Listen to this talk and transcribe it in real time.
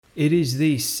It is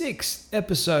the 6th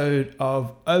episode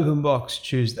of Open Box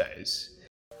Tuesdays.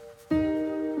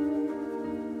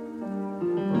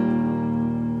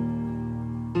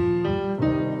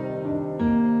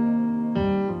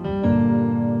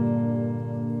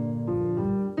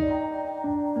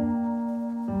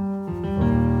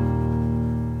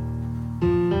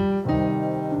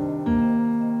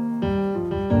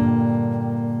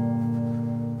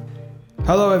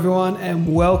 Hello everyone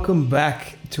and welcome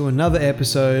back to another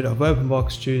episode of Open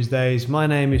Box Tuesdays. My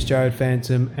name is Jared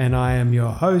Phantom and I am your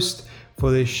host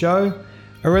for this show.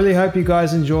 I really hope you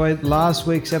guys enjoyed last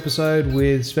week's episode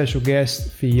with special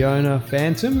guest Fiona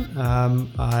Phantom.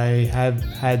 I have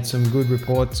had some good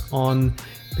reports on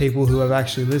people who have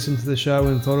actually listened to the show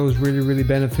and thought it was really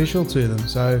beneficial to them.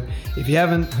 So if you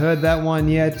haven't heard that one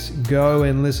yet, go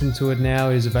and listen to it now.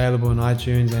 It is available on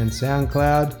iTunes and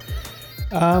SoundCloud.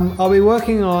 I'll be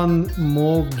working on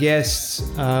more guests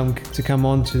to come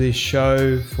on to this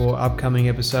show for upcoming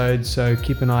episodes, so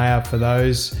keep an eye out for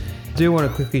those. I do want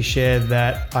to quickly share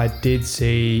that I did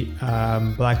see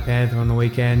Black Panther on the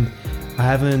weekend. I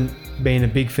haven't been a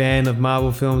big fan of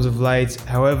Marvel films of late.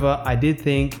 However, I did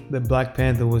think that Black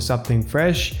Panther was something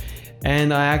fresh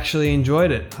and I actually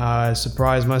enjoyed it. I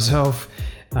surprised myself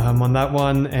on that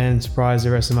one and surprised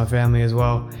the rest of my family as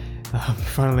well,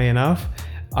 funnily enough.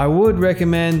 I would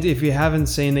recommend, if you haven't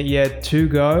seen it yet, to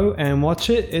go and watch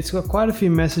it. It's got quite a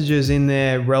few messages in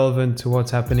there relevant to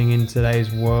what's happening in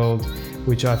today's world,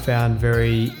 which I found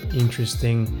very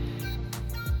interesting.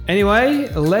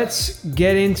 Anyway, let's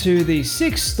get into the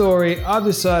sixth story I've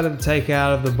decided to take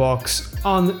out of the box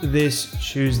on this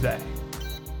Tuesday.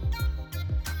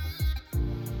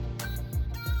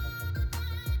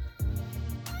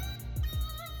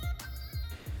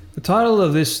 The title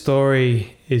of this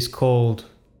story is called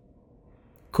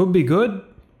Could Be Good,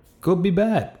 Could Be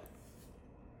Bad.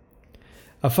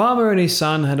 A farmer and his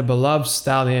son had a beloved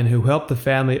stallion who helped the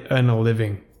family earn a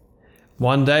living.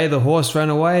 One day the horse ran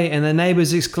away and the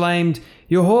neighbors exclaimed,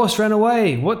 "Your horse ran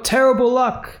away, what terrible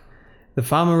luck!" The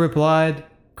farmer replied,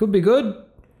 "Could be good,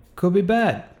 could be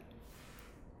bad."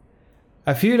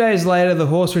 A few days later the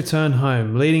horse returned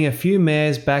home, leading a few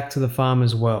mares back to the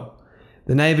farmer's well.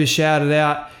 The neighbors shouted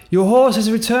out, "Your horse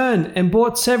has returned and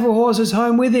brought several horses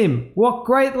home with him. What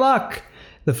great luck!"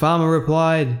 The farmer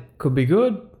replied, "Could be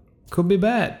good, could be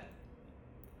bad."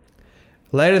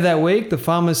 Later that week, the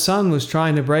farmer's son was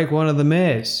trying to break one of the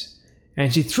mares,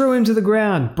 and she threw him to the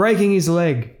ground, breaking his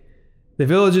leg. The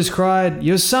villagers cried,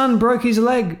 "Your son broke his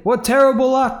leg. What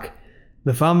terrible luck!"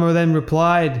 The farmer then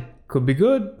replied, "Could be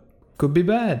good, could be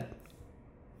bad."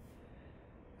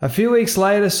 A few weeks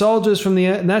later, soldiers from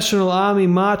the National Army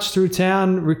marched through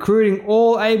town, recruiting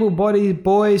all able-bodied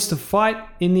boys to fight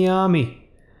in the army.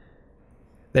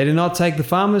 They did not take the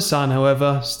farmer's son,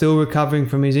 however, still recovering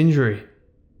from his injury.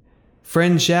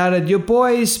 Friends shouted, "Your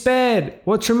boy is spared!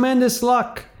 What tremendous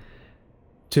luck!"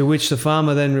 To which the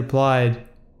farmer then replied,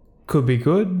 "Could be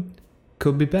good,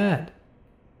 could be bad."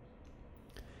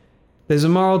 There's a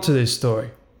moral to this story.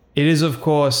 It is, of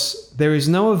course, there is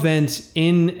no event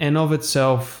in and of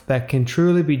itself that can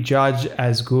truly be judged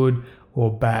as good or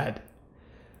bad.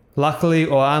 Luckily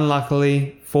or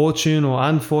unluckily, fortunate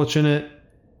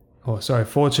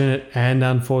and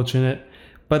unfortunate,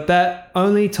 but that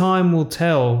only time will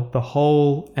tell the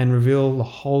whole and reveal the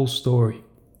whole story.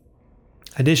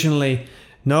 Additionally,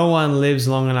 no one lives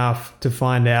long enough to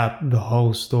find out the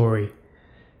whole story.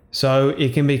 So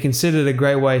it can be considered a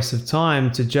great waste of time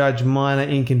to judge minor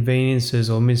inconveniences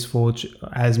or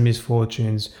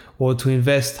misfortunes, or to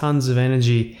invest tons of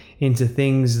energy into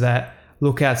things that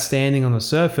look outstanding on the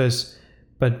surface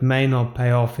but may not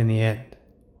pay off in the end.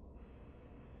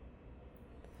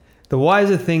 The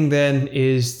wiser thing then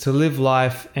is to live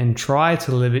life and try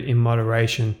to live it in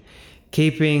moderation,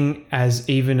 keeping as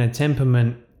even a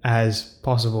temperament as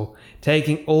possible,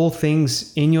 taking all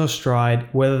things in your stride,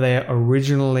 whether they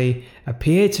originally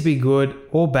appear to be good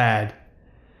or bad.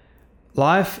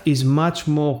 Life is much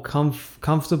more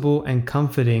comfortable and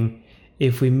comforting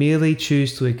if we merely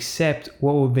choose to accept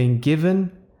what we've been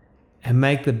given and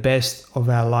make the best of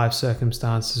our life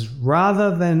circumstances,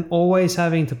 rather than always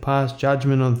having to pass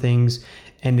judgment on things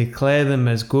and declare them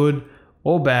as good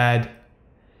or bad.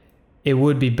 It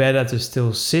would be better to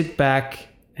still sit back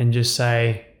and just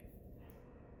say,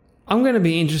 I'm going to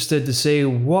be interested to see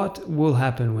what will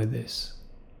happen with this.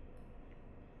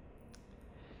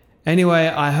 Anyway,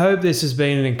 I hope this has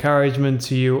been an encouragement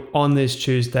to you on this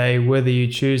Tuesday. Whether you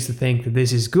choose to think that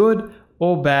this is good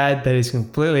or bad, that is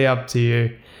completely up to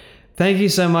you. Thank you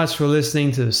so much for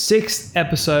listening to the 6th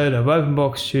episode of Open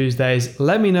Box Tuesdays.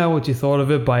 Let me know what you thought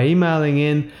of it by emailing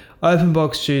in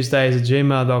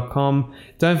openboxtuesdays@gmail.com.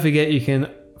 Don't forget you can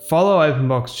follow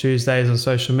Openbox Tuesdays on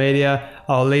social media.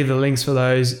 I'll leave the links for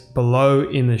those below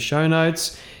in the show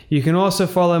notes. You can also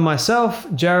follow myself,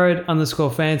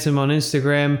 Jared_Phantom on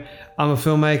Instagram. I'm a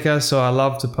filmmaker, so I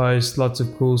love to post lots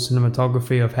of cool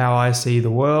cinematography of how I see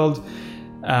the world.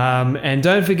 And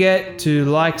don't forget to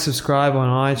like, subscribe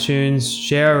on iTunes,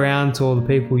 share around to all the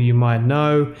people you might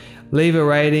know, leave a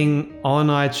rating on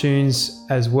iTunes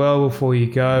as well before you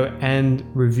go, and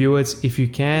review it if you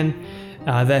can.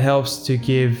 That helps to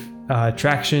give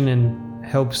traction and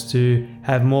helps to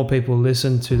have more people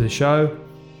listen to the show.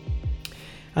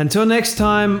 Until next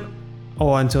time,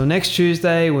 or until next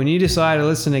Tuesday when you decide to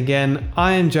listen again,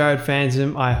 I am Jared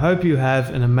Phantom. I hope you have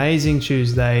an amazing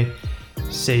Tuesday.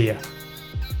 See ya.